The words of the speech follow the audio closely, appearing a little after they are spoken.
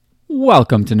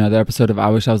Welcome to another episode of I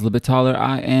Wish I Was a Little Bit Taller.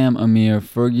 I am Amir.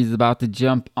 Fergie's about to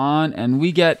jump on, and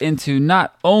we get into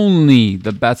not only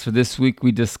the bets for this week,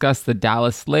 we discuss the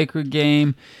Dallas Laker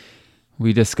game.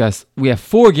 We have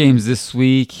 4 games this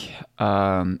week,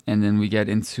 and then we get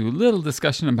into a little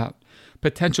discussion about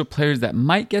potential players that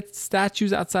might get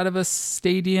statues outside of a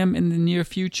stadium in the near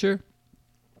future.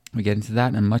 We get into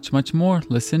that and much, much more.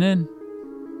 Listen in.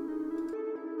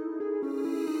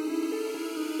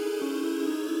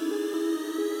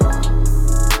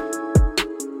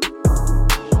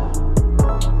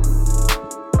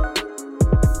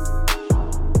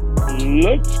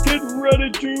 Let's get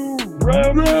ready to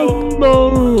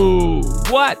Rambo!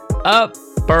 What up,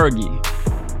 Fergie?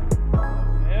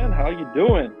 Man, how you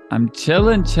doing? I'm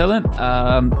chilling.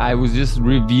 I was just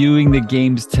reviewing the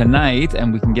games tonight,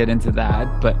 and we can get into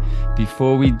that. But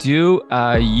before we do,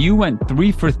 you went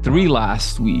 3 for 3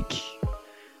 last week.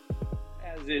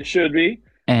 As it should be.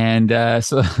 And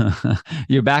so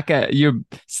you're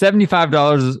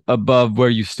 $75 above where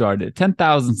you started,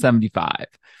 $10,075.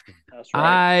 That's right.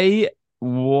 I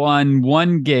won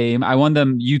one game. I won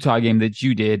the Utah game that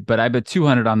you did, but I bet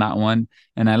 200 on that one,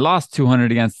 and I lost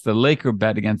 200 against the Laker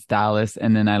bet against Dallas,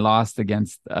 and then I lost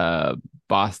against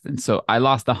Boston. So I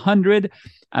lost 100.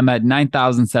 I'm at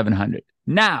 9,700.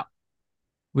 Now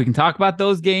we can talk about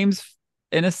those games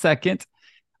in a second,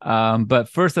 but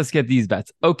first let's get these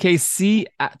bets. OKC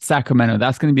at Sacramento.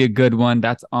 That's going to be a good one.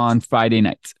 That's on Friday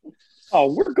night.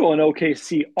 Oh, we're going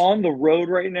OKC on the road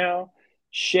right now.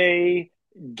 Shea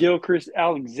Gilchrist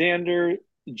Alexander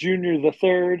Jr. the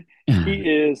third. He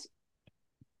is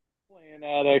playing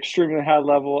at an extremely high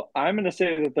level. I'm going to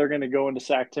say that they're going to go into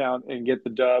Sacktown and get the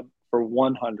dub for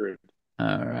 100.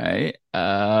 All right.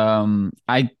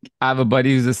 I have a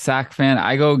buddy who's a Sac fan.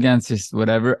 I go against just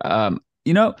whatever. I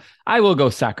will go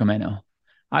Sacramento.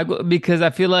 Because I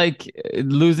feel like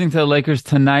losing to the Lakers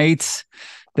tonight,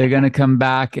 they're going to come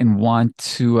back and want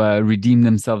to redeem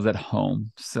themselves at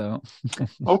home. So,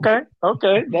 Okay.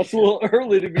 That's a little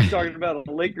early to be talking about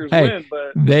a Lakers win,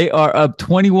 but they are up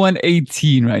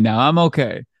 21-18 right now. I'm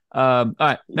okay. All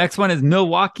right. Next one is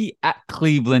Milwaukee at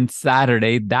Cleveland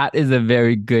Saturday. That is a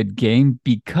very good game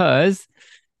because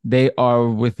they are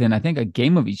within, I think, a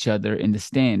game of each other in the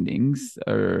standings.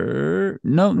 Or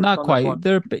no, not quite.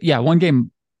 One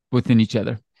game within each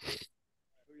other.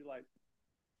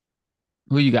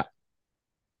 Who you got?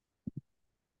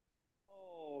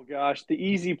 Oh gosh, the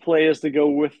easy play is to go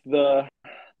with the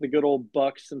good old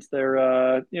Bucks since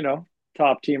they're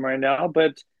top team right now.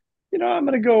 But I'm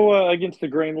gonna go against the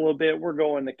grain a little bit. We're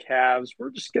going the Cavs. We're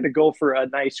just gonna go for a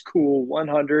nice, cool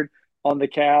 100 on the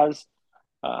Cavs.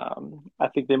 I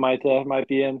think they might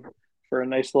be in for a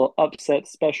nice little upset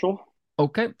special.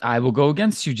 Okay, I will go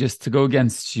against you just to go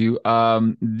against you. So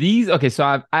I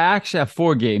actually have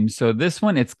 4 games. So this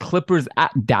one, it's Clippers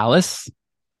at Dallas,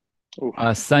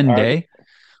 Sunday. Right.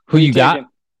 Who you got?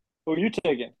 Who are you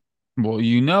taking? Well,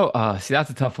 see, that's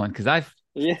a tough one because I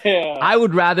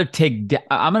would rather take.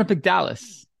 I'm gonna pick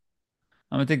Dallas.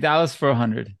 I'm gonna take Dallas for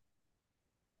 100. I'm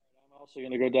also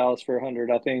gonna go Dallas for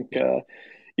 100. I think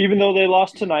even though they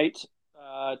lost tonight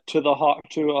to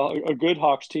a good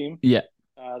Hawks team. Yeah.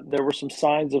 There were some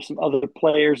signs of some other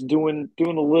players doing a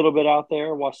little bit out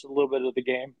there. Watched a little bit of the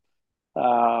game.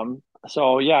 I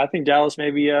think Dallas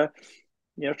maybe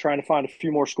trying to find a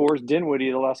few more scores.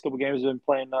 Dinwiddie the last couple of games has been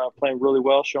playing really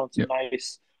well, showing some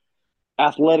nice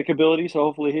athletic ability. So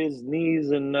hopefully his knees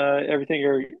and everything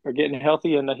are getting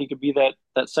healthy, and that he could be that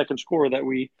second scorer that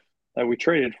we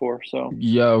traded for. So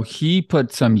he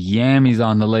put some yammies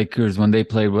on the Lakers when they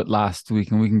played with last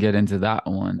week, and we can get into that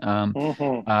one. And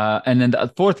then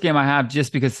the 4th game I have,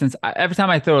 just because since every time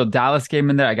I throw a Dallas game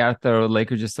in there, I gotta throw a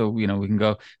Lakers just so we can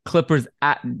go Clippers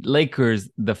at Lakers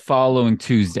the following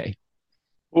Tuesday.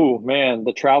 Oh man,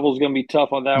 the travel's gonna be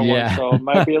tough on that one, so it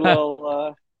might be a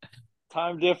little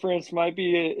time difference might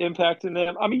be impacting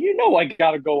them. I mean, I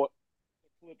gotta go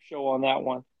flip show on that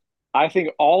one. I think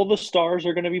all the stars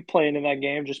are going to be playing in that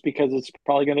game just because it's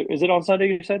probably going to – is it on Sunday,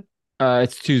 you said?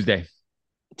 It's Tuesday.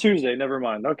 Tuesday, never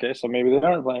mind. Okay, so maybe they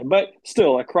aren't playing. But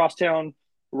still, a crosstown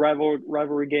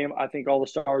rivalry game, I think all the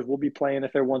stars will be playing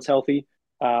if everyone's healthy.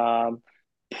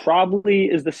 Probably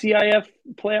 – is the CIF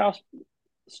playoffs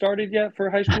started yet for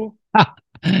high school?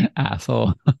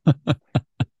 Asshole.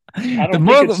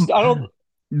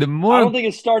 I don't think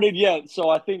it's started yet, so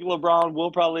I think LeBron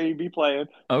will probably be playing.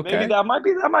 Okay. Maybe that might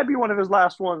be one of his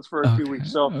last ones for a few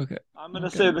weeks. So I'm going to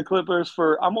say the Clippers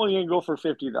I'm only going to go for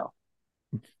 50 though.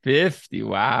 50.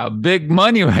 Wow. Big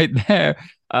money right there.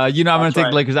 I'm going to take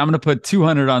the Lakers. I'm going to put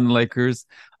 200 on the Lakers.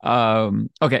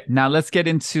 Okay. Now let's get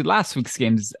into last week's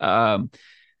games.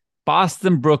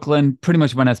 Boston, Brooklyn, pretty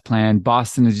much went as planned.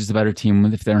 Boston is just a better team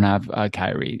if they don't have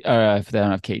Kyrie, or if they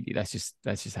don't have KD. That's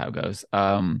just how it goes.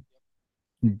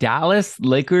 Dallas,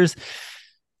 Lakers.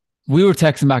 We were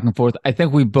texting back and forth. I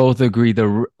think we both agree.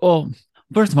 First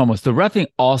and foremost, the refing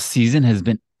all season has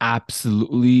been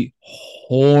absolutely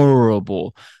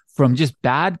horrible. From just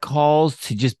bad calls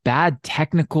to just bad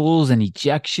technicals and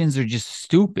ejections are just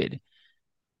stupid.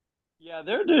 Yeah,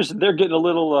 they're getting a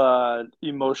little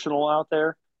emotional out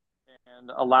there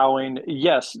and allowing.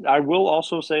 Yes, I will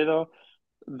also say though,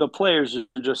 the players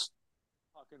are just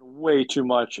talking way too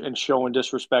much and showing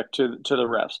disrespect to the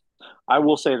refs. I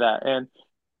will say that, and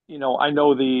I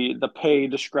know the pay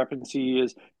discrepancy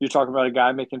is you're talking about a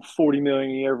guy making 40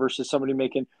 million a year versus somebody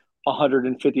making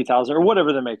 150,000 or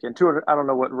whatever they're making. 200, I don't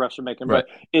know what refs are making, Right.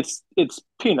 but it's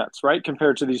peanuts, right,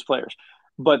 compared to these players.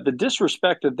 But the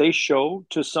disrespect that they show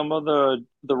to some of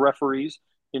the referees,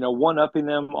 one upping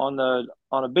them on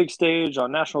a big stage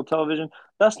on national television,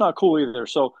 that's not cool either.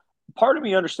 So part of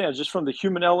me understands just from the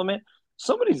human element,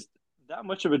 somebody's that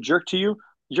much of a jerk to you,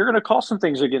 you're going to call some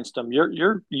things against them.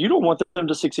 You don't want them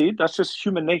to succeed. That's just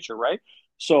human nature, right?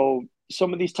 So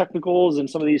some of these technicals and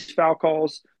some of these foul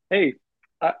calls, hey,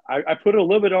 I put a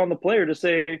little bit on the player to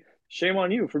say shame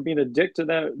on you for being a dick to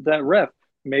that ref.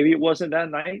 Maybe it wasn't that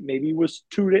night. Maybe it was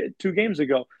two games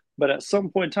ago. But at some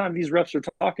point in time, these refs are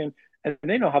talking and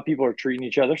they know how people are treating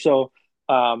each other. So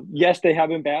yes, they have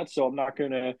been bad. So I'm not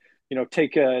going to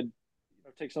take some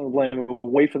of the blame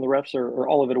away from the refs or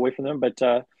all of it away from them. But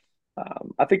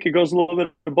I think it goes a little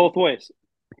bit both ways.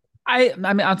 I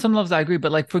mean, on some levels, I agree.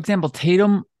 But like, for example,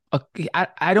 Tatum,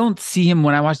 I don't see him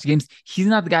when I watch the games. He's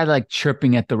not the guy like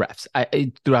chirping at the refs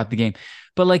throughout the game.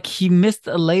 But like, he missed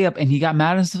a layup and he got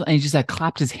mad at himself and he just like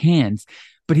clapped his hands.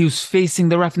 But he was facing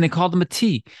the ref and they called him a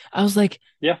T. I was like,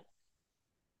 Yeah.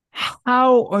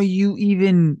 how are you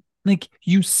even like?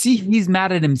 You see, he's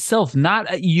mad at himself, not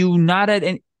at you, not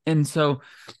at and so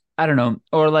I don't know.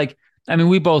 Or like, I mean,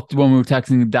 we both when we were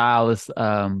texting Dallas,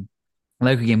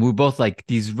 Laker game, we were both like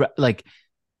like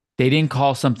they didn't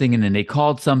call something and then they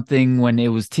called something when it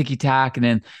was ticky tack and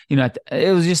then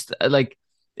it was just like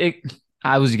it.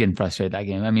 I was getting frustrated that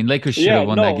game. I mean, Lakers should Yeah, have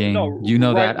won that no, game. no, You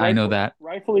know that. I know that.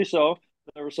 rightfully so.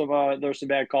 There were some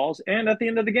bad calls, and at the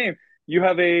end of the game, you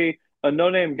have a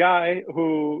no name guy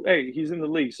who, hey, he's in the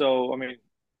league, so I mean,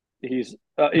 But he's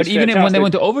even when they fantastic.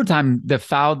 went to overtime, they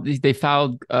fouled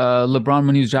LeBron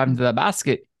when he was driving to that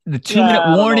basket. The 2 minute Yeah,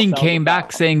 I don't know if warning that was a came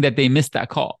back foul. saying that they missed that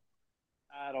call.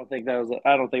 I don't think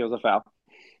it was a foul.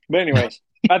 But anyways,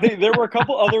 I think there were a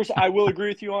couple others I will agree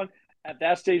with you on at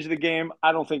that stage of the game.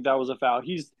 I don't think that was a foul.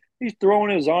 He's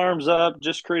throwing his arms up,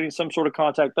 just creating some sort of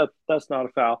contact. That's not a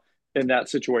foul in that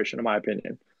situation, in my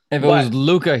opinion. If it But was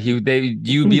Luca, you'd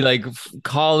be like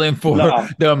calling for no,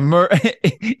 the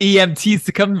EMTs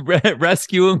to come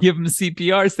rescue him, give him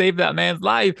CPR, save that man's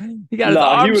life. He got his no,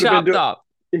 arm chopped off.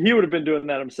 he would have been doing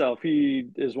that himself. He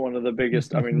is one of the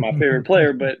biggest. I mean, my favorite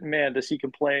player. But man, does he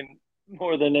complain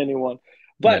more than anyone?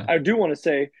 But Yeah, I do want to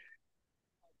say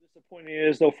how disappointing it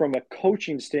is, though, from a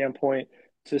coaching standpoint,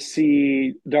 to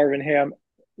see Darvin Ham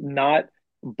not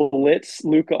blitz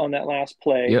Luca on that last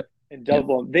play yep, and yep,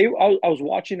 double him. I was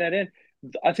watching that in.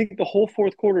 I think the whole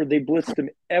fourth quarter they blitzed him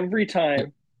every yep,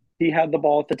 time he had the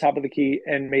ball at the top of the key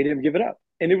and made him give it up,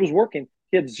 and it was working.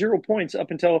 He had 0 points up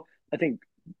until I think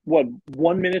 1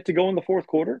 minute to go in the fourth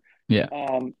quarter. yeah,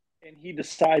 And he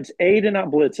decides A to not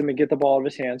blitz him and get the ball out of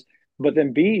his hands, but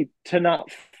then B to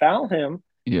not foul him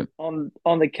yep, on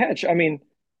the catch. I mean,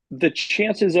 the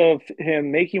chances of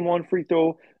him making one free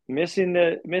throw, missing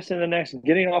the next,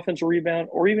 getting an offensive rebound,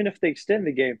 or even if they extend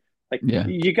the game, like yeah,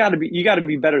 you got to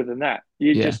be better than that.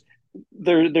 You yeah. just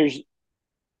there's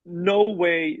no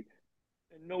way,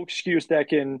 no excuse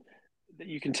that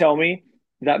you can tell me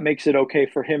that makes it okay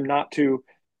for him not to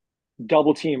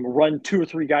double team, run two or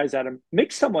three guys at him,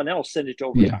 make someone else send it to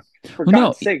Yeah. overtime. For Well, no,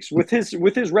 God's sakes, with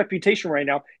his reputation right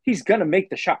now, he's gonna make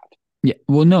the shot. yeah.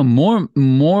 Well, no,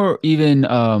 more even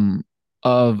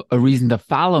of a reason to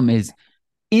foul him is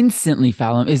instantly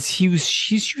foul him is he's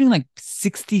shooting like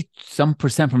 60 some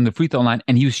percent from the free throw line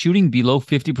and he was shooting below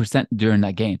 50% during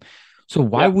that game. So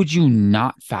why Yeah, would you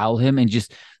not foul him and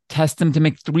just test him to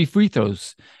make 3 free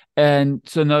throws? And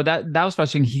so no, that was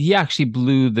frustrating. He actually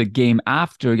blew the game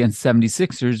after against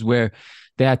 76ers where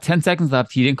they had 10 seconds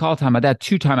left. He didn't call timeout. They had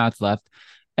 2 timeouts left.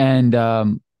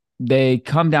 And they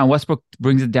come down. Westbrook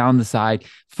brings it down the side,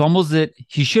 fumbles it.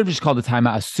 He should have just called the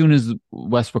timeout as soon as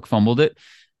Westbrook fumbled it. yep.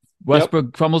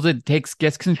 Westbrook fumbles it,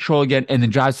 gets control again, and then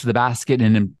drives to the basket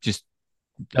and then just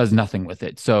does nothing with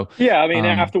it. So Yeah, I mean,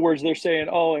 um, afterwards they're saying,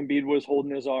 "Oh, Embiid was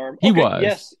holding his arm." he Okay,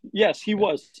 was. yes, he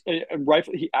was.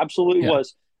 Rightfully, he absolutely Yeah.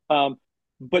 was.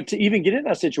 But to even get in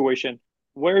that situation,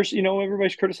 where's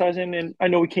everybody's criticizing, and I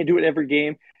know we can't do it every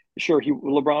game. Sure,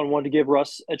 LeBron wanted to give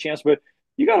Russ a chance, but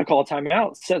you got to call a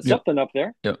timeout, set Yep. something up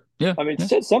there. Yep. Yeah. I mean, Yeah.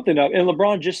 set something up. And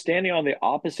LeBron just standing on the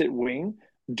opposite wing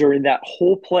during that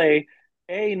whole play,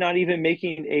 not even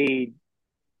making a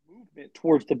movement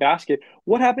towards the basket.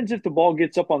 What happens if the ball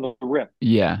gets up on the rim?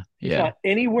 Yeah. He's Yeah. not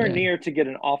anywhere Yeah. near to get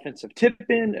an offensive tip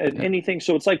in and Yeah. anything.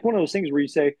 So it's like one of those things where you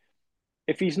say,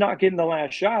 if he's not getting the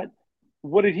last shot,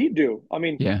 what did he do? I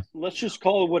mean, Yeah. let's just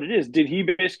call it what it is. Did he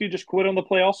basically just quit on the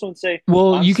play also and say,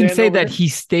 Well, I'm you can standing say over that here? he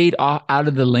stayed out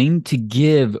of the lane to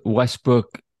give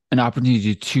Westbrook an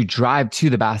opportunity to drive to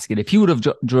the basket. If he would have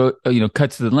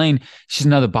cut to the lane, it's just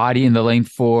another body in the lane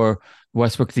for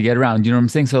Westbrook to get around. You know what I'm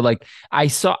saying? So like I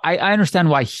understand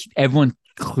why everyone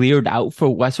cleared out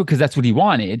for Westbrook because that's what he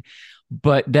wanted.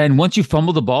 But then once you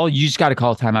fumble the ball, you just got to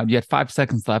call a timeout. You had 5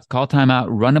 seconds left. Call timeout,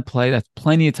 run a play. That's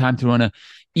plenty of time to run a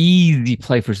easy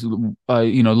play for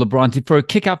LeBron for a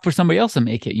kick out for somebody else to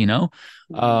make it. Um,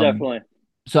 Definitely.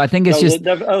 so I think it's just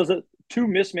That was a two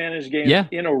mismanaged games yeah,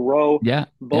 in a row, yeah,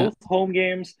 yeah, both home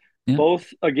games, yeah, both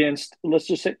against, let's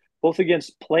just say, both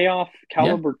against playoff yeah,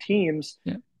 caliber teams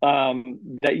yeah,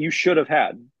 that you should have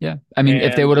had. yeah. I mean,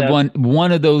 if they And would have that's, won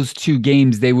one of those two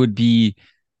games, they would be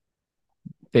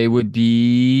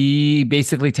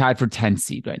basically tied for 10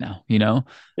 seed right now.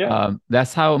 yeah.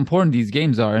 That's how important these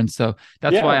games are, and so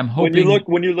that's why Yeah, I'm hoping.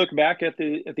 when you look back at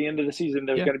the end of the season,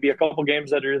 there's Yeah, going to be a couple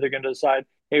games that are either going to decide,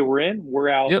 hey, we're in, we're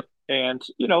out, yep, and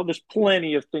there's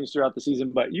plenty of things throughout the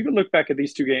season. But you can look back at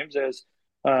these two games as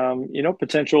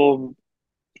potential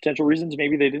reasons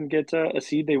maybe they didn't get a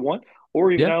seed they want,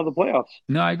 or even yeah. out of the playoffs.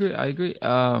 No, I agree. I agree.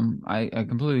 I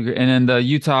completely agree. And then the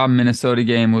Utah Minnesota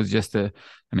game was just I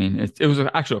mean, it was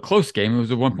actually a close game. It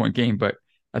was a 1 point game, but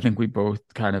I think we both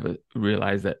kind of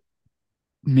realized that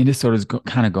Minnesota's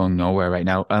kind of going nowhere right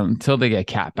now. Until they get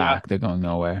Cat Yeah, back, they're going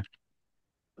nowhere.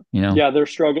 You know? yeah, their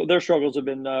struggles have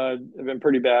been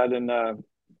pretty bad, and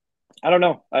I don't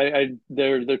know.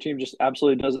 Their team just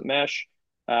absolutely doesn't mesh.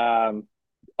 Um,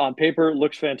 on paper, it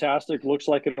looks fantastic, looks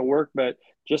like it'll work, but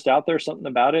just out there, something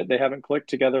about it, they haven't clicked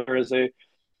together as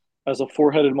a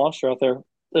four-headed monster out there.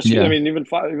 I Yeah, mean, even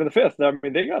the fifth. I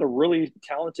mean, they got a really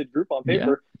talented group on yeah,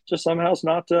 paper. Just somehow it's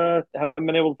not haven't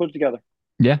been able to put it together.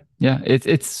 yeah, yeah.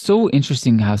 It's so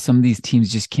interesting how some of these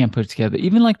teams just can't put it together.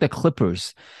 Even like the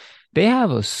Clippers, they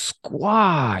have a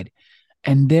squad,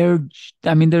 and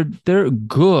I mean, they're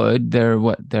good. They're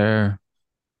what? They're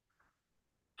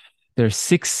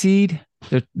six seed.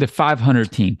 They're the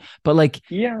 500 team, but like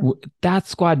Yeah, that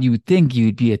squad, you would think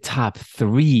you'd be a top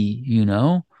three.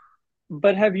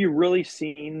 but have you really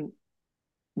seen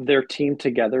their team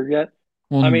together yet?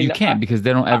 Well, I you mean, can't because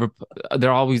they don't I ever.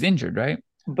 They're always injured, right?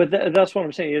 but that's what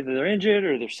I'm saying. Either they're injured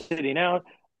or they're sitting out.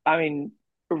 I mean,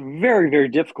 very, very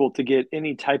difficult to get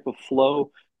any type of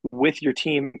flow with your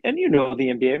team. And the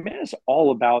NBA, man, it's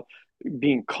all about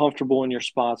being comfortable in your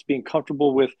spots, being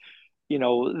comfortable with,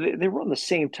 they run the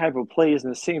same type of plays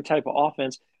and the same type of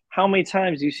offense. How many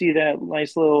times do you see that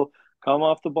nice little come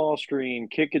off the ball screen,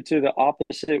 kick it to the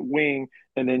opposite wing,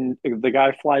 and then the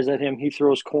guy flies at him, he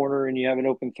throws corner, and you have an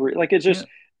open three? Like it's Yeah, just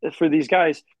for these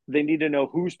guys, they need to know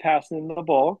who's passing the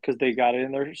ball because they got it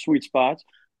in their sweet spots.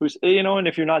 And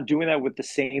if you're not doing that with the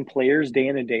same players day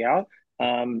in and day out,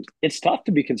 it's tough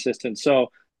to be consistent.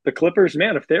 So the Clippers,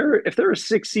 man, if they're a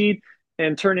 6 seed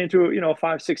and turn into a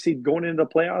 5, 6 seed going into the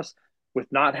playoffs with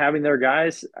not having their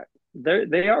guys,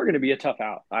 they are going to be a tough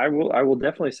out. I will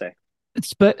definitely say.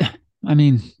 but I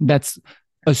mean that's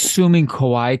assuming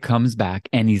Kawhi comes back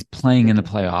and he's playing in the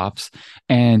Mm-hmm. playoffs,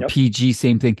 and Yep. PG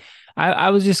same thing.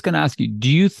 I was just gonna ask you, do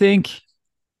you think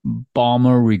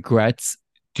Balmer regrets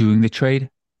doing the trade?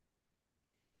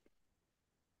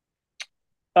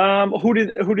 Who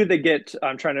did they get?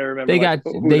 I'm trying to remember They like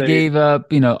got who they they. gave up,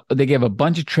 they gave a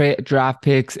bunch of draft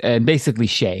picks and basically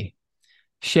Shea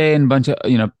and a bunch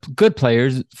of good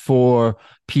players for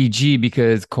PG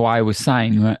because Kawhi was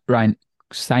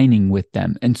signing with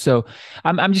them. And so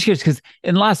I'm just curious because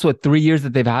in the last 3 years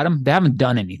that they've had him, they haven't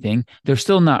done anything. They're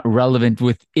still not relevant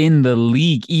within the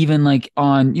league, even like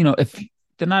on, if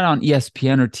they're not on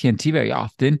ESPN or TNT very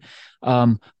often.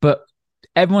 But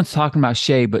everyone's talking about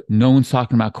Shea, but no one's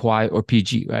talking about Kawhi or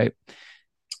PG, right?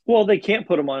 Well, they can't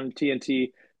put them on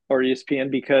TNT or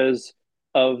ESPN because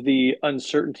of the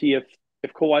uncertainty if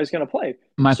Kawhi is going to play.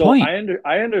 My So point.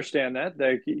 I understand that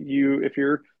if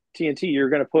you're TNT, you're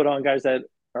going to put on guys that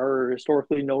are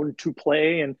historically known to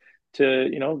play and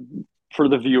to for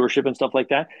the viewership and stuff like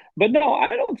that. But no,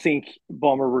 I don't think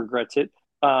Ballmer regrets it.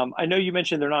 I know you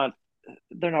mentioned they're not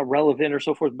relevant or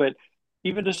so forth, but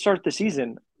even to start the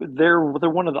season, they're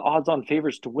one of the odds-on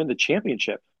favorites to win the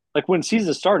championship. Like when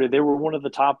season started, they were one of the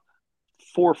top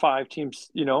 4 or 5 teams,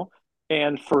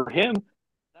 And for him,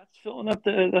 that's filling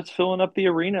up the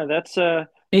arena.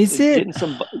 Is it?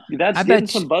 That's I getting bet.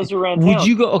 some buzz around Would town.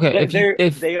 you go? Okay, They if you they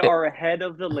if they are ahead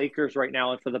of the Lakers right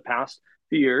now, and for the past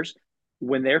few years,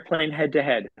 when they're playing head to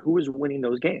head, who is winning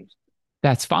those games?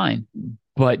 that's fine,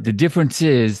 but the difference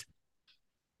is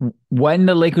when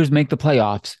the Lakers make the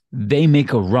playoffs, they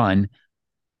make a run.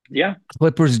 Yeah,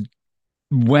 Clippers,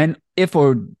 when if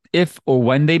or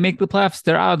when they make the playoffs,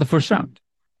 they're out of the first round.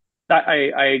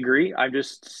 I agree. I'm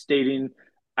just stating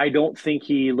I don't think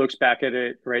he looks back at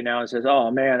it right now and says,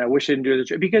 "Oh man, I wish I didn't do the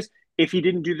trade." Because if he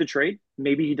didn't do the trade,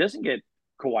 maybe he doesn't get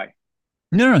Kawhi.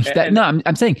 No, And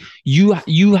I'm saying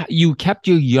you kept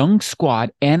your young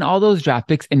squad and all those draft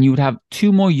picks, and you would have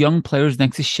two more young players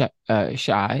next to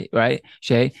Shy, right?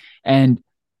 Shay, and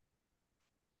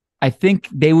I think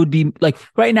they would be like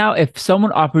right now. If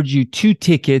someone offered you two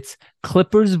tickets,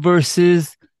 Clippers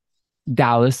versus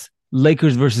Dallas,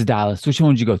 Lakers versus Dallas, which one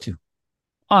would you go to?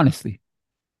 Honestly,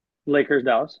 Lakers,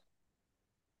 Dallas.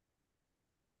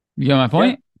 you get my Yeah,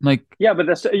 point? Like, but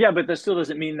that still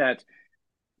doesn't mean that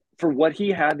for what he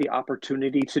had the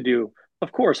opportunity to do.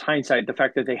 Of course, hindsight, the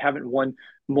fact that they haven't won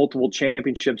multiple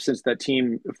championships since that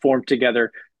team formed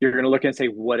together, you're going to look and say,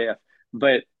 "What if?"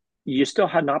 But you still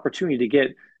had an opportunity to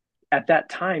get at that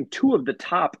time two of the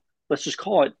top, let's just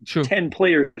call it true, 10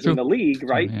 players in true, the league, true,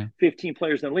 right? yeah, 15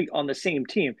 players in the league on the same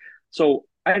team. So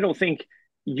I don't think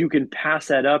you can pass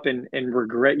that up and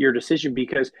regret your decision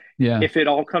because yeah, if it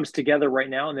all comes together right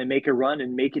now and they make a run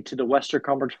and make it to the Western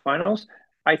Conference Finals,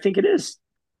 I think it is.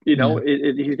 yeah.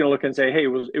 He's going to look and say, "Hey,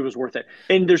 it was worth it."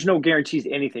 And there's no guarantees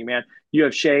to anything, man. You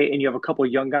have Shea and you have a couple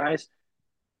of young guys.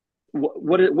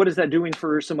 What is that doing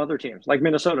for some other teams like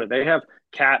Minnesota? They have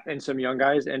Cat and some young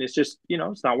guys, and it's just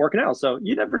it's not working out. So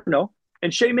you never know.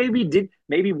 And Shea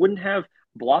maybe wouldn't have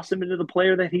blossomed into the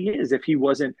player that he is if he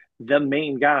wasn't the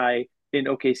main guy in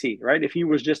OKC, right? If he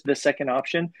was just the second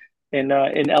option in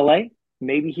LA,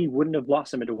 maybe he wouldn't have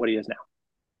blossomed into what he is now.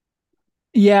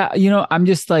 Yeah, I'm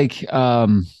just okay,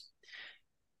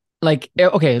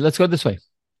 let's go this way.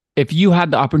 If you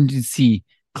had the opportunity to see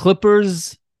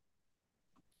Clippers,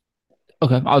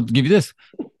 okay, I'll give you this.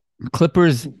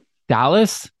 Clippers,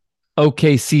 Dallas,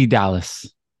 OKC,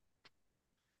 Dallas.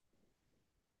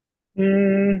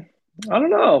 I don't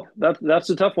know. That's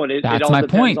a tough one. It That's all my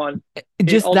depends point. on it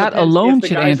Just all that depends if alone the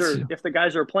should guys are answer. if the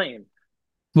guys are playing,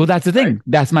 Well, that's the right? thing.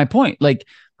 That's my point. Like,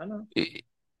 I don't know.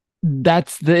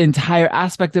 that's the entire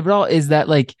aspect of it all is that,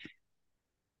 like,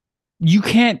 you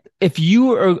can't,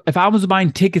 if I was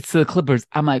buying tickets to the Clippers,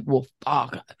 I'm like, well,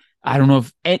 fuck. I don't know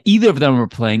if either of them are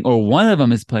playing or one of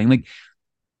them is playing. Like,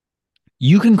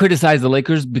 you can criticize the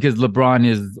Lakers because LeBron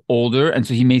is older and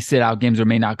so he may sit out games or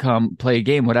may not come play a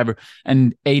game, whatever.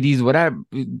 And AD's whatever.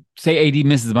 Say AD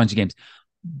misses a bunch of games,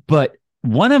 but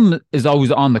one of them is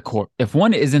always on the court. If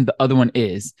one isn't, the other one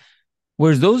is.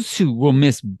 Whereas those two will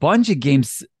miss a bunch of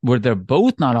games where they're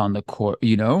both not on the court.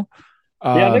 Yeah,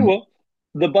 they Um, will.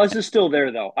 The buzz is still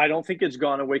there, though. I don't think it's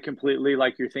gone away completely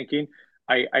like you're thinking.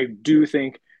 I do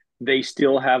think they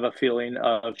still have a feeling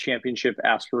of championship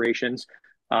aspirations,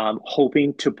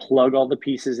 hoping to plug all the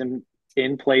pieces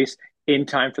in place in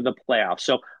time for the playoffs.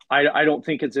 So I don't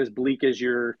think it's as bleak as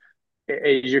you're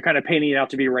kind of painting it out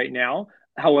to be right now.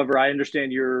 However, I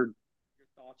understand your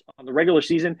thoughts on the regular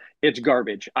season. It's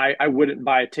garbage. I wouldn't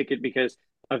buy a ticket because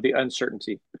of the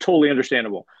uncertainty. Totally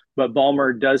understandable. But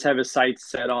Ballmer does have his sights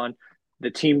set on the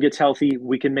team gets healthy,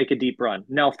 we can make a deep run.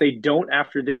 Now, if they don't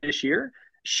after this year,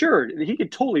 sure, he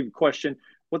could totally question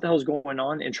what the hell's going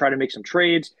on and try to make some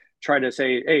trades, try to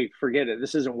say, hey, forget it.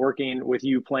 This isn't working with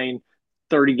you playing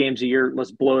 30 games a year.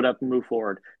 Let's blow it up and move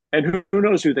forward. And who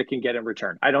knows who they can get in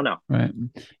return? I don't know. right.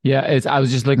 Yeah. I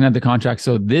was just looking at the contract.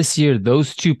 So this year,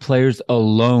 those two players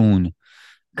alone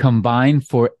combined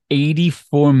for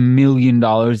 $84 million.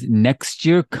 Next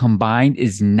year combined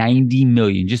is $90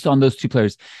 million just on those two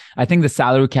players. I think the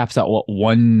salary cap's at what,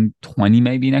 120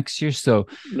 maybe next year. So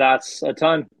That's a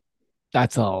ton.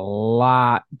 that's a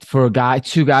lot for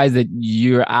two guys that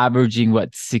you're averaging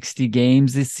what, 60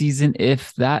 games this season,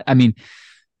 if that. I mean,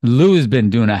 Lou has been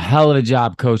doing a hell of a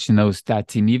job coaching that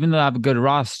team. Even though I have a good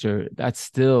roster, that's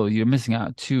still, you're missing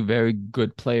out two very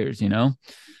good players. Yeah,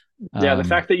 the Um,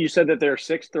 fact that you said that they're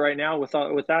sixth right now with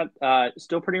that,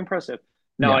 still pretty impressive.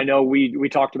 Now yeah, I know we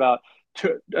talked about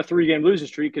a 3 game losing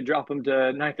streak could drop them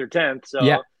to ninth or tenth.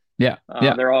 yeah, So yeah,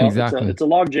 yeah, they're all exactly. it's a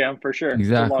log jam for sure. It's a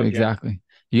Exactly, log jam. exactly.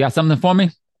 You got something for me?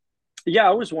 Yeah,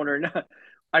 I was wondering.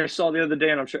 I saw the other day,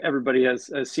 and I'm sure everybody has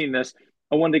seen this.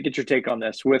 I wanted to get your take on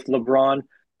this with LeBron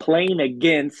playing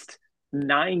against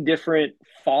 9 different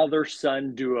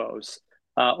father-son duos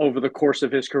over the course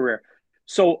of his career.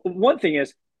 So one thing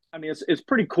is, I mean, it's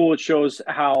pretty cool. It shows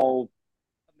how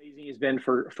amazing he's been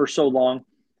for so long.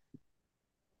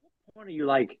 What are you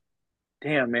like?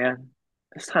 Damn, man,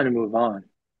 it's time to move on,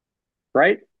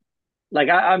 right? Like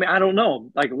I mean, I don't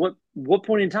know. Like what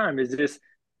point in time is this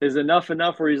is enough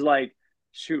where he's like,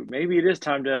 shoot, maybe it is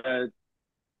time to,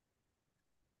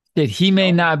 That you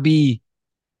know,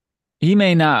 he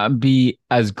may not be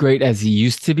as great as he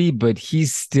used to be, but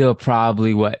he's still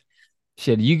probably what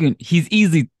shit. He's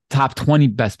easily top 20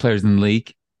 best players in the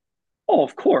league. oh,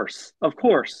 of course, of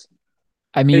course.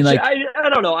 I mean, It's like, I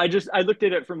don't know. I looked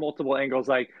at it from multiple angles.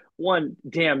 Like one,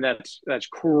 damn, that's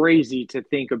crazy to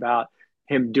think about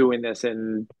him doing this,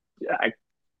 and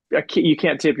you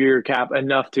can't tip your cap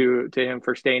enough to him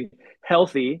for staying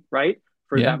healthy, right,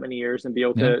 for yeah, that many years and be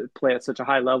able yeah, to play at such a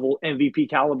high level, MVP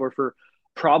caliber for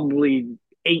probably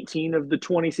 18 of the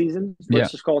 20 seasons. yeah,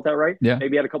 Let's just call it that, right? yeah.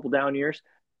 Maybe had a couple down years.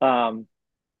 Um,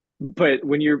 but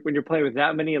when you're playing with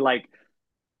that many like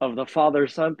of the father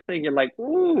son thing, you're like,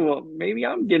 ooh, maybe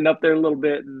I'm getting up there a little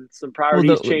bit and some Well,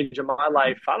 priorities change in my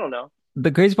life. I don't know.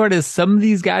 the crazy part is some of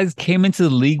these guys came into the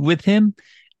league with him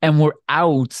and were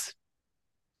out,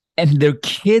 and their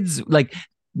kids, like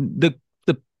the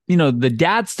the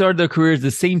dad started their careers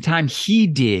the same time he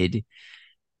did,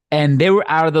 and they were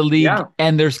out of the league, Yeah,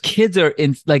 and there's kids are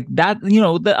in like that.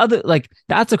 The other, like,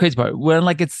 that's the crazy part when,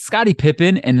 like, it's Scottie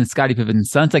Pippen and then Scottie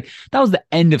Pippen's sons. Like, that was the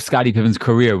end of Scottie Pippen's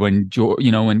career when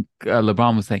when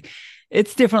LeBron was like,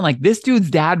 it's different. Like, this dude's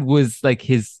dad was like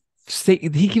he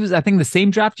was, I think, the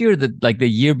same draft year, the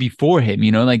year before him.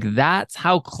 Like, that's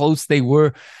how close they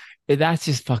were. That's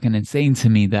just fucking insane to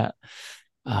me. That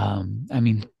I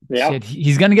mean, yeah. shit,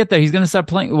 he's gonna get there. He's gonna start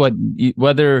playing.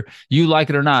 Whether you like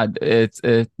it or not,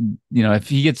 if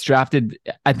he gets drafted,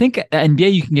 I think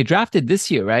NBA you can get drafted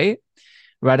this year, right?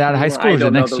 Right out of high school, I or is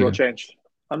it don't know the next rule year? changed.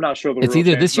 I'm not sure the It's rule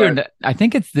either changed, this year, but and I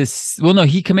think it's this. Well, no,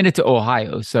 he committed to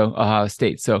Ohio, so Ohio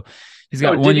State. So he's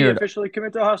oh, got one did he year. officially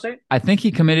commit to Ohio State? I think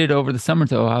he committed over the summer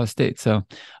to Ohio State. So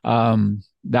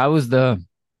that was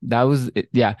it.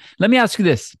 Yeah. Let me ask you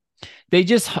this. They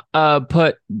just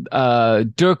put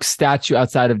Dirk's statue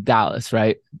outside of Dallas,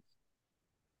 right?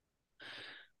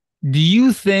 Do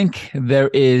you think there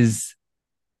is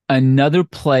another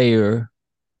player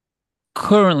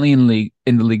currently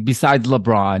in the league besides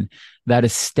LeBron that a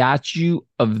statue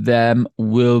of them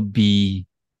will be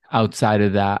outside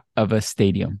of that of a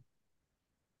stadium?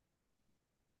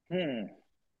 Hmm.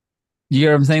 You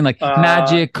know what I'm saying? Like Uh,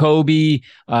 Magic, Kobe,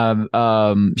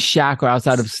 Shaq are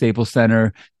outside of Staples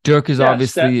Center. Dirk is yeah,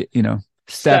 Steph. obviously,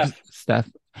 Steph Steph.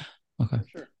 Okay. for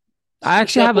sure. I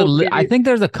actually Steph have will I be. think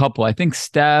there's a couple. I think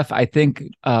Steph. I think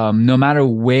no matter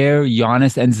where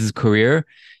Giannis ends his career,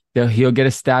 he'll get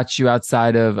a statue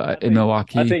outside of in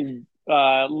I Milwaukee. think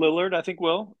Lillard. I think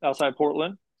will outside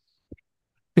Portland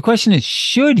The question is,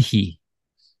 should he?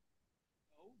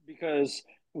 because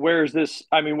where's this?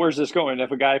 I mean, where's this going?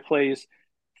 If a guy plays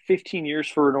 15 years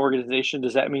for an organization,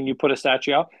 does that mean you put a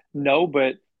statue out? No,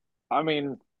 but I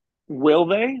mean, will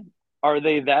they? Are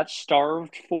they that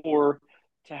starved for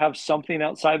to have something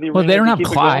outside the Well, they arena don't to have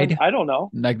keep it going? Clyde. I don't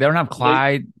know. Like, they don't have They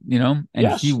Clyde,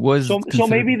 and he Yes. was So considered.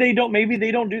 maybe they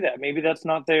don't do that. Maybe that's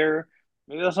not their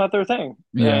thing.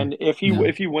 Yeah, And if he yeah.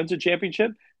 if he wins a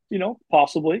championship,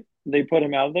 possibly they put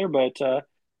him out there. But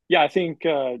yeah, I think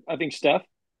Steph,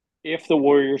 if the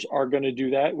Warriors are going to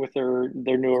do that with their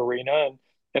new arena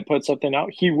and put something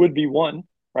out, he would be one,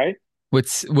 right? With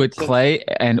Since Clay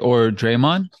and or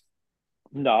Draymond.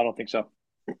 no, I don't think so.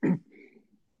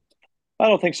 I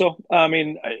don't think so. I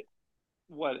mean,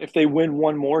 what if they win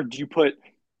one more? Do you put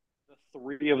the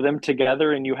three of them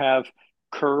together and you have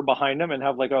Kerr behind them and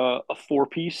have like a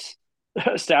four-piece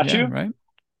Yeah, statue? right.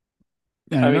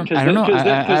 I mean, I don't know. because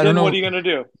I don't then what know. are you gonna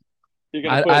do? You're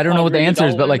gonna I put don't know what the Andre answer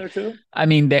is, but, Iguodala in like, there too? I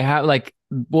mean, they have, like,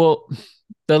 well,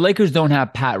 the Lakers don't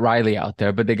have Pat Riley out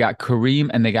there, but they got Kareem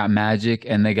and they got Magic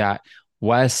and they got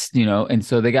West, and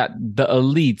so they got the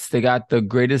elites, they got the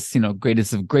greatest,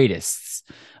 greatest of greatest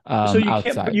So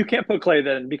outside. you can't put Clay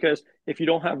then because if you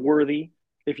don't have Worthy,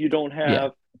 if you don't Yeah,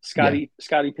 have yeah,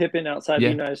 Scottie Pippen outside the yeah,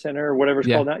 United Center or whatever it's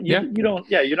yeah, called now, yeah, you don't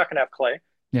you're not gonna have Clay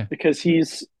yeah. because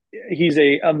he's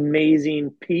a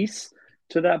amazing piece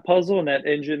to that puzzle and that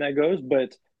engine that goes.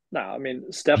 But no, I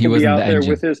mean Steph He will be wasn't the out there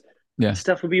engine. Yeah.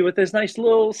 with his nice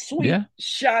little sweet Yeah.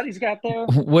 shot he's got there.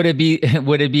 Would it be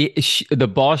the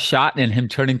ball shot and him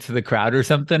turning to the crowd or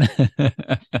something?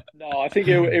 No, I think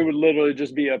it would literally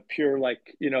just be a pure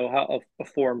like how a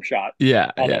form shot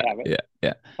Yeah, how they yeah, have it. yeah,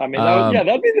 yeah. I mean Um,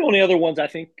 that'd be the only other ones I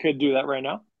think could do that right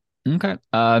now. Okay.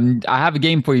 I have a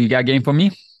game for you. You got a game for me?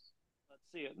 Let's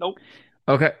see it. Nope.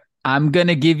 Okay. I'm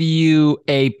gonna give you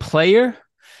a player.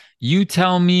 You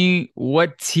tell me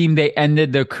what team they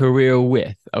ended their career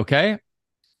with. Okay.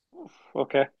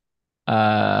 Okay.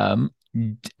 Um,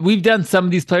 we've done some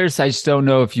of these players. I just don't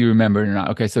know if you remember it or not.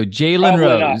 Okay. So Jalen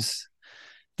Probably not. Rose,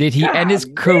 did he end his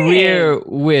God, man. career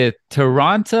with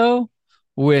Toronto,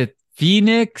 with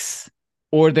Phoenix,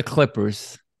 or the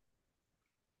Clippers?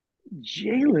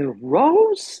 Jalen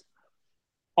Rose?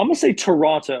 I'm gonna say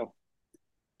Toronto.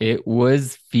 It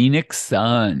was Phoenix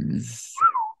Suns.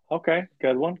 Okay,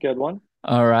 good one, good one.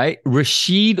 All right.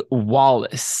 Rasheed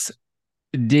Wallace.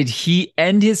 Did he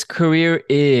end his career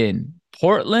in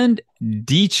Portland,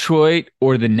 Detroit,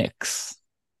 or the Knicks?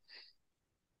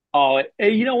 Oh,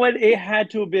 you know what? It had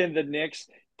to have been the Knicks.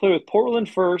 Play with Portland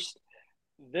first,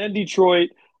 then Detroit.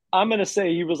 I'm gonna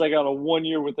say he was like on a 1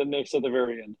 year with the Knicks at the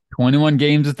very end. 21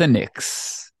 games with the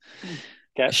Knicks.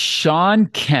 Okay. Sean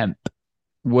Kemp,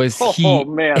 was Oh he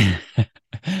man.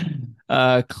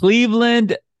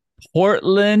 Cleveland,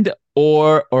 Portland,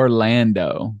 or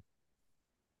Orlando?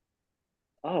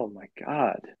 Oh my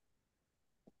God.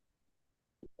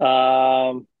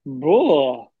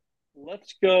 Bull.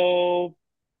 Let's go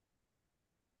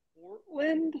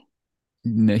Portland.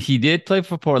 No, he did play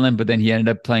for Portland, but then he ended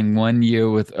up playing 1 year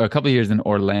with or a couple of years in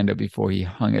Orlando before he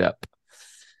hung it up.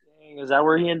 Dang, is that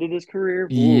where he ended his career?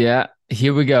 Ooh, Yeah,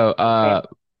 here we go. okay.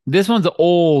 This one's an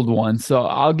old one, so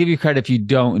I'll give you credit if you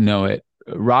don't know it.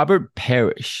 Robert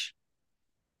Parrish.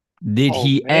 Did Oh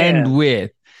he end man.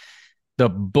 with the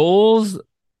Bulls,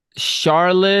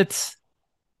 Charlotte,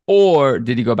 or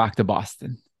did he go back to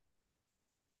Boston?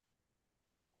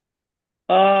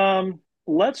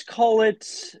 Let's call it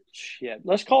shit.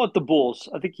 Let's call it the Bulls.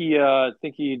 I think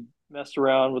he messed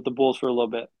around with the Bulls for a little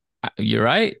bit. You're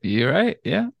right. You're right.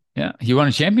 Yeah. Yeah. He won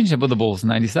a championship with the Bulls in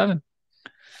 97,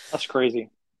 That's crazy.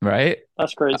 right?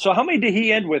 That's crazy. So how many did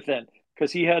he end with then?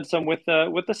 Because he had some with the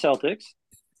Celtics,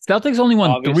 Celtics only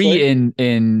won three obviously.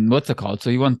 in what's it called? So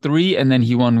he won three, and then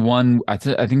he won one. I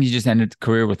think he just ended the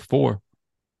career with four.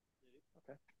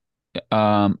 Okay.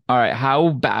 All right. How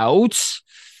about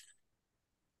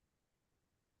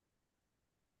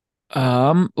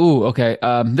ooh, okay.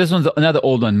 This one's another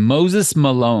old one. Moses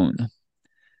Malone.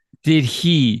 Did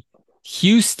he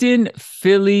Houston,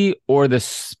 Philly, or the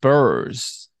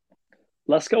Spurs?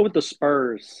 Let's go with the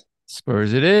Spurs.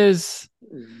 Spurs it is.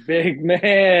 Big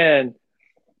man.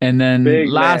 And then Big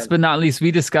last man. but not least,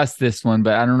 we discussed this one,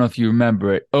 but I don't know if you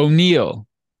remember it. O'Neal.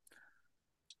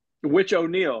 Which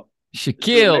O'Neal?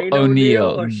 Shaquille Jermaine O'Neal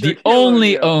O'Neal, or the Shaquille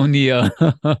only O'Neal? O'Neal.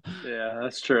 Yeah,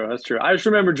 that's true. That's true. I just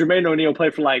remember Jermaine O'Neal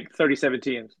played for like 37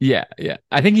 teams. Yeah, yeah.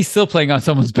 I think he's still playing on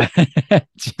someone's bench.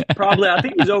 Probably, I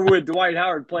think he's over with Dwight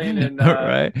Howard playing All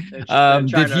right. in Did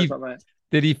China or he something like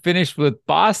that. finish with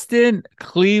Boston,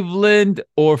 Cleveland,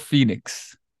 or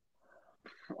Phoenix?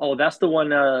 Oh, that's the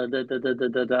one.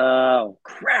 Oh,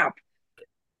 crap.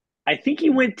 I think he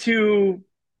went to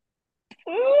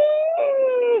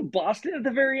Boston at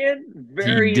the very end. He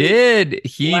Very did.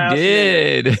 He last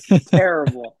minute. did.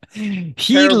 Terrible. He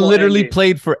Terrible literally ending.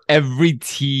 played for every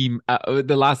team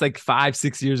the last like 5,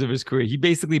 6 years of his career. He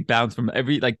basically bounced from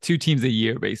every like two teams a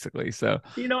year, basically. So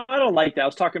I don't like that. I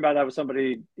was talking about that with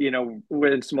somebody,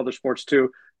 with some other sports too.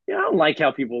 I don't like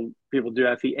how people do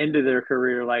that at the end of their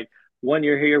career, like 1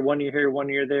 year here, 1 year here, 1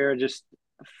 year there. Just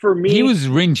for he me, was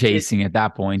ring it chasing at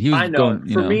that point. He was I know. going,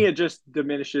 For me, it just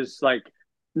diminishes like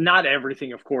not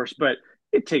everything, of course, but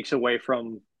it takes away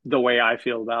from the way I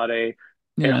feel about a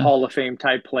yeah. Hall of Fame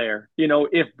type player.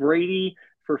 If Brady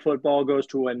for football goes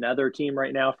to another team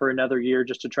right now for another year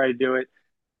just to try to do it,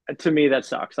 to me that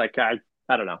sucks. Like I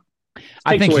don't know. It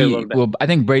I takes think away a little bit. I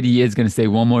think Brady is going to stay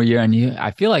one more year, and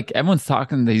I feel like everyone's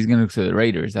talking that he's going to go to the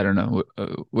Raiders. I don't know.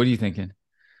 What are you thinking?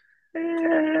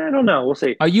 I don't know. We'll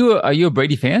see. Are you a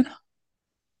Brady fan?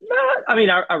 I mean,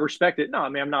 I respect it. No, I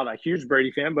mean, I'm not a huge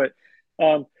Brady fan, but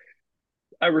um,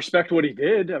 I respect what he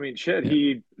did. I mean, shit, Yeah,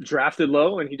 he drafted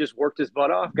low and he just worked his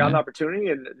butt off, got an yeah, opportunity,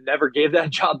 and never gave that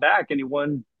job back. And he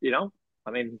won.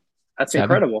 I mean, that's seven.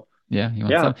 incredible. Yeah, he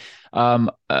won Yeah. seven.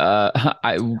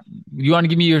 I you want to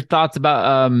give me your thoughts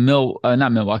about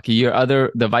not Milwaukee,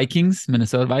 the Vikings,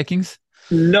 Minnesota Vikings?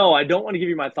 No, I don't want to give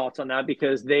you my thoughts on that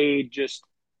because they just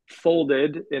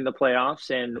folded in the playoffs.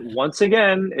 And once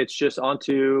again, it's just on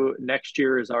to next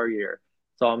year is our year.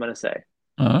 That's all I'm going to say.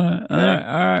 All right, all Okay. right,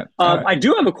 all right, all right. I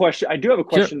do have a question. I do have a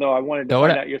Sure, question, though. I wanted to throw it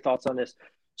find at. out your thoughts on this.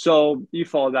 So you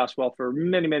followed basketball for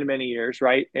many, many, many years,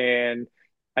 right? And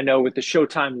I know with the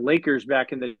Showtime Lakers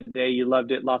back in the day, you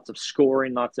loved it. Lots of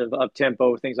scoring, lots of up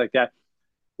tempo, things like that.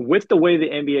 With the way the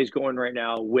NBA is going right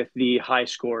now, with the high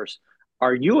scores,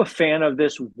 Are you a fan of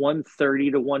this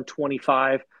 130 to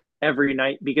 125 every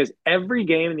night? Because every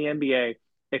game in the NBA,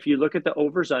 if you look at the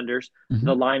overs unders, Hmm.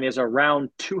 the line is around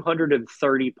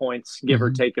 230 points, give or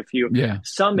Hmm. take a few, Yeah.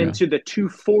 some Yeah. into the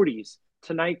 240s.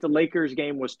 Tonight, the Lakers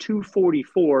game was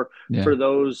 244 Yeah. for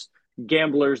those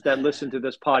gamblers that listen to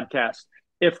this podcast,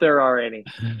 if there are any.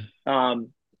 Um,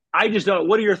 I just don't.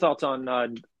 What are your thoughts on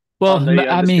Well, I the state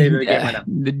of mean, the game right now?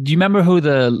 do you remember who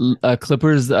the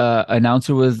Clippers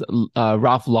announcer was?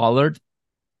 Ralph Lawler.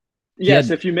 He Yes,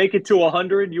 had if you make it to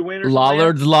 100, you win or something like that.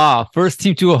 Lollard's Law, first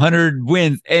team to 100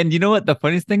 wins. And you know what? The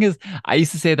funniest thing is, I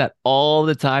used to say that all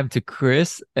the time to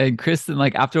Chris, and Kristen,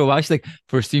 like after a while, she's like,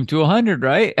 first team to 100,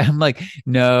 right? And I'm like,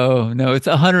 no, no, it's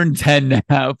 110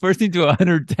 now. First team to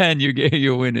 110,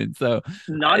 you're winning. So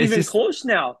Not it's even just, close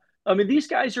now. I mean, these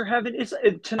guys are having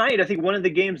tonight. I think one of the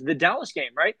games, the Dallas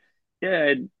game, right?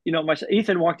 Yeah, my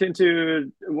Ethan walked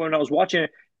into when I was watching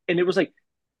it, and it was like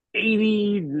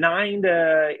 89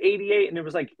 to 88, and it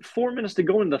was like 4 minutes to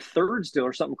go in the third still,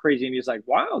 or something crazy. And he's like,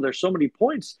 "Wow, there's so many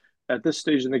points at this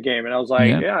stage in the game." And I was like,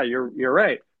 yeah. "Yeah, you're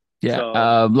right." Yeah.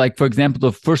 So Like for example,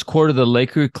 the first quarter of the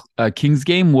Laker Kings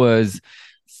game was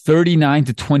 39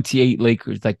 to 28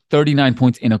 Lakers, like 39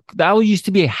 points that used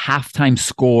to be a halftime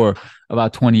score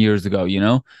about 20 years ago, you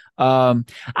know? I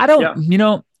don't, yeah,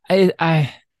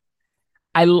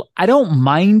 I don't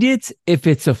mind it if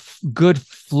it's a good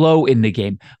flow in the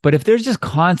game, but if there's just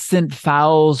constant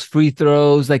fouls, free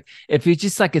throws, like if it's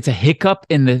just like it's a hiccup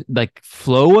in the like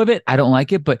flow of it, I don't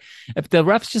like it. But if the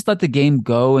refs just let the game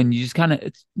go and you just kind of,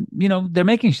 it's they're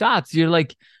making shots, you're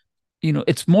like,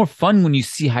 it's more fun when you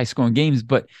see high scoring games.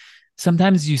 But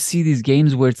sometimes you see these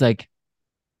games where it's like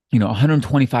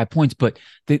 125 points, but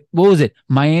what was it?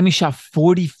 Miami shot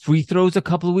 40 free throws a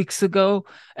couple of weeks ago.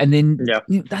 And then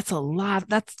yeah, that's a lot.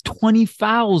 That's 20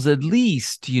 fouls at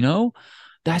least,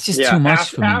 that's just yeah. too much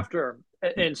for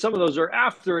me. And some of those are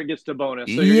after it gets to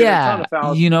bonus, so you're getting a ton Yeah. of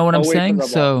fouls You know what I'm away from saying? the ball.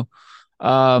 So,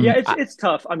 Yeah, um, it's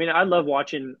tough. I mean, I love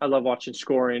watching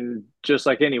scoring just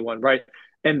like anyone, right?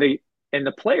 And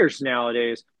the players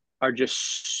nowadays are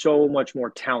just so much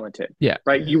more talented, yeah.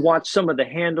 right? You watch some of the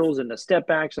handles and the step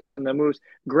backs and the moves.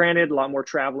 Granted, a lot more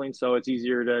traveling, so it's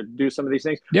easier to do some of these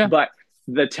things, Yeah. but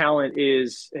the talent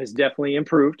has definitely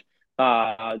improved.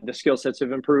 The skill sets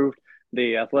have improved.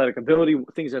 The athletic ability,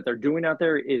 things that they're doing out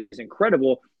there is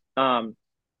incredible.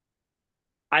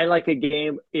 I like a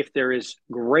game if there is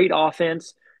great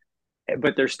offense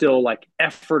but there's still like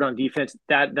effort on defense.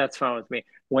 That's fine with me.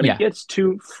 When it Yeah. gets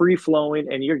too free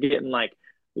flowing and you're getting like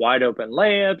wide open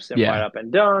layups and wide Yeah. open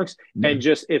dunks Yeah. and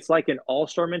just it's like an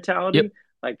all-star Yep. mentality,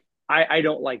 like I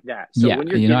don't like that. So Yeah. when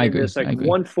you're I getting in agree. this like I agree.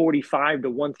 145 to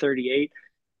 138,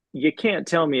 you can't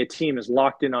tell me a team is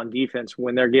locked in on defense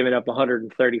when they're giving up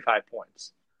 135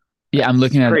 points. Yeah. I'm That's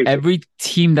looking at crazy. every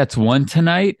team that's won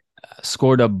tonight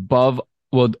scored above,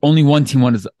 well, only one team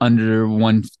won is under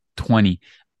 120.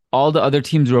 All the other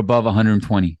teams were above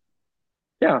 120.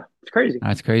 Yeah, it's crazy.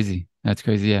 That's crazy. That's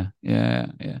crazy. Yeah. Yeah.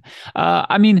 Yeah.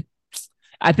 I mean,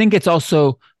 I think it's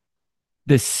also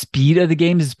the speed of the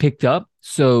game is picked up.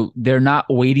 So they're not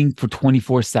waiting for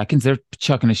 24 seconds. They're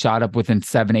chucking a shot up within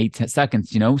 7, 8, 10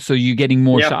 seconds, So you're getting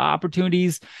more Yeah. shot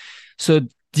opportunities. So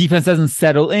defense doesn't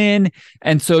settle in.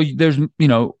 And so there's,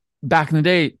 back in the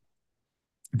day,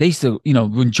 they used to,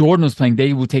 when Jordan was playing,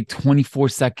 they would take 24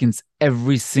 seconds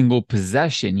every single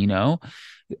possession, Well,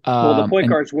 the point And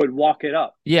guards would walk it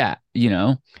up. yeah,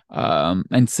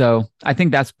 and so I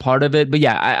think that's part of it. But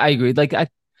yeah, I agree. Like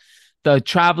the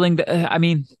traveling, I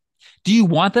mean, do you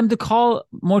want them to call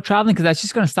more traveling? Because that's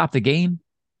just going to stop the game.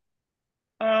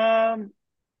 Um,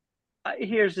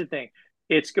 Here's the thing.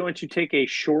 It's going to take a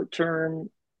short-term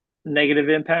negative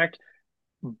impact,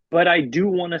 but I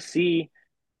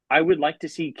would like to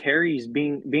see carries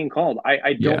being called. I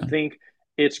Yeah, don't think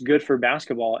it's good for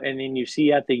basketball. And then you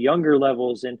see at the younger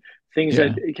levels and things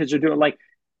that yeah, kids are doing. Like,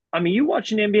 I mean, you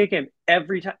watch an NBA game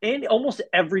every time, and almost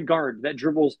every guard that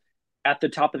dribbles at the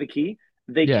top of the key,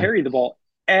 they yeah, carry the ball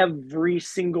every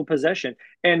single possession.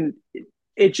 And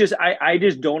it just, I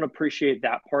just don't appreciate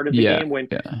that part of the yeah, game when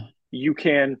yeah, you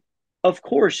can, of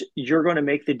course, you're going to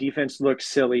make the defense look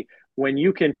silly when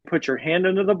you can put your hand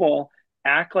under the ball,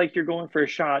 act like you're going for a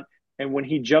shot, and when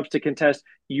he jumps to contest,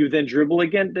 you then dribble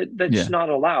again. That's yeah, not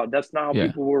allowed. That's not how yeah,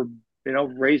 people were,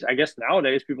 raised. I guess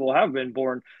nowadays people have been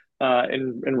born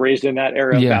and raised in that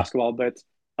era of yeah. basketball, but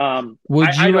Would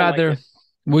I you don't like rather? it.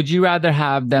 Would you rather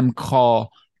have them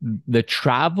call the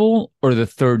travel or the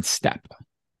third step,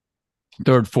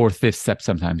 third, fourth, fifth step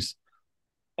sometimes?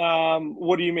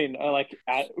 What do you mean?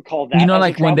 Call You that know, as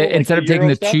a like when they travel, like instead the of taking Euro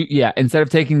the step? two, yeah, instead of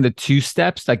taking the 2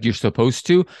 steps like you're supposed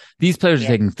to, these players are Yeah.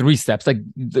 taking 3 steps. Like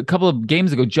a couple of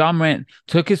games ago, John Morant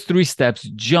took his 3 steps,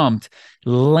 jumped,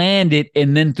 landed,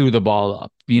 and then threw the ball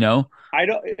up. You know, I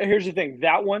don't. Here's the thing.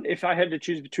 That one, if I had to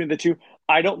choose between the two,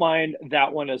 I don't mind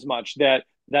that one as much. That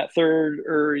third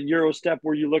or Euro step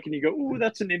where you look and you go, "Ooh,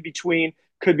 that's an in between.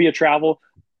 Could be a travel."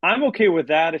 I'm okay with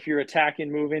that if you're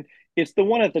attacking, moving. It's the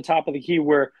one at the top of the key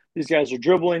where these guys are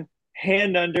dribbling,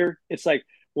 hand under. It's like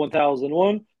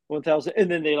 1001, 1000,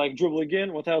 and then they like dribble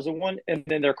again, 1001, and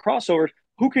then their crossovers.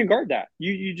 Who can guard that?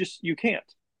 You can't.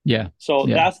 yeah, So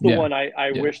yeah, that's the yeah, one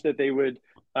I yeah, wish that they would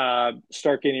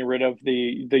start getting rid of.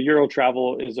 The Euro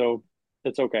travel is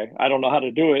it's okay. I don't know how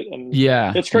to do it, and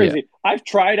yeah, it's yeah. crazy. I've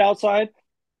tried outside.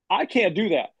 I can't do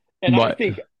that, and I But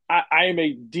think I am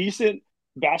a decent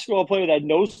basketball player that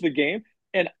knows the game,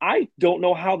 and I don't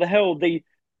know how the hell they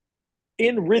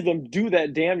in rhythm do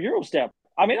that damn Euro step.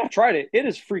 I mean, I've tried it. It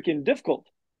is freaking difficult.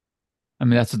 I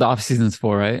mean, that's what the off season's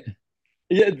for, right?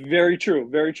 Yeah, very true.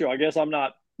 Very true. I guess I'm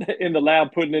not in the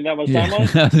lab putting in that much Yeah, time on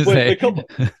it, I was gonna but say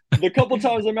the couple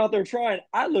times I'm out there trying,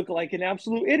 I look like an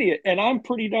absolute idiot, and I'm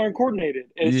pretty darn coordinated.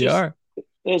 you are.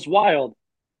 It's wild.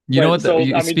 You know But what? so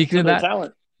I mean, Speaking to of their that,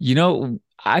 talent. you know,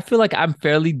 I feel like I'm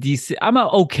fairly decent. I'm an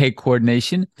okay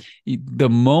coordination. The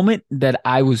moment that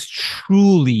I was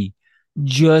truly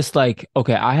just like,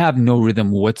 okay, I have no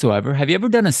rhythm whatsoever. Have you ever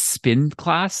done a spin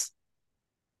class?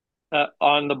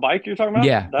 On the bike you're talking about?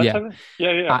 Yeah, That yeah. type of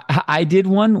yeah, yeah. I did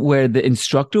one where the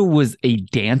instructor was a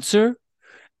dancer.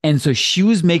 And so she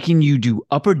was making you do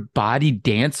upper body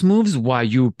dance moves while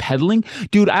you were pedaling.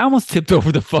 Dude, I almost tipped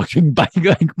over the fucking bike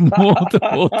like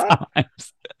multiple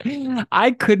times.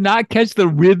 I could not catch the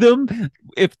rhythm.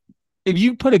 If if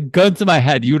you put a gun to my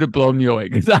head, you would have blown me away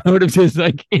because I would have just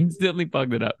like instantly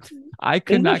fucked it up. I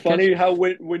could Isn't it not catch. funny how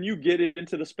when you get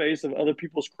into the space of other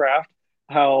people's craft,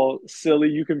 how silly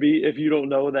you can be if you don't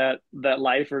know that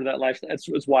life or that lifestyle?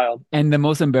 It's wild. And the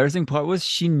most embarrassing part was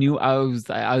she knew I was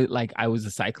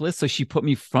a cyclist, so she put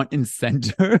me front and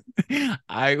center.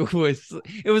 It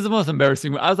was the most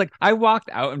embarrassing. I was like, I walked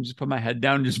out and just put my head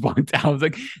down and just walked out. I was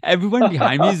like, everyone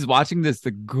behind me is watching this.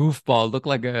 The goofball looked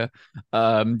like a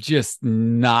just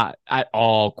not at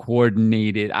all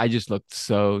coordinated. I just looked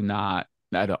so not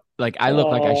I don't like I look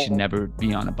like I should Oh, never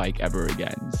be on a bike ever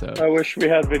again. So I wish we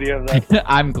had video of that.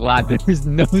 I'm glad that there's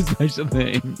no special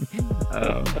thing.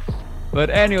 But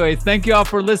anyways, thank you all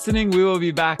for listening. We will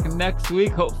be back next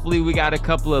week. Hopefully, we got a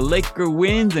couple of Laker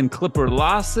wins and Clipper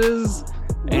losses.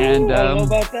 And Ooh, I don't know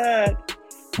about that.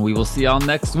 we will see y'all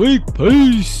next week.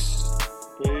 Peace.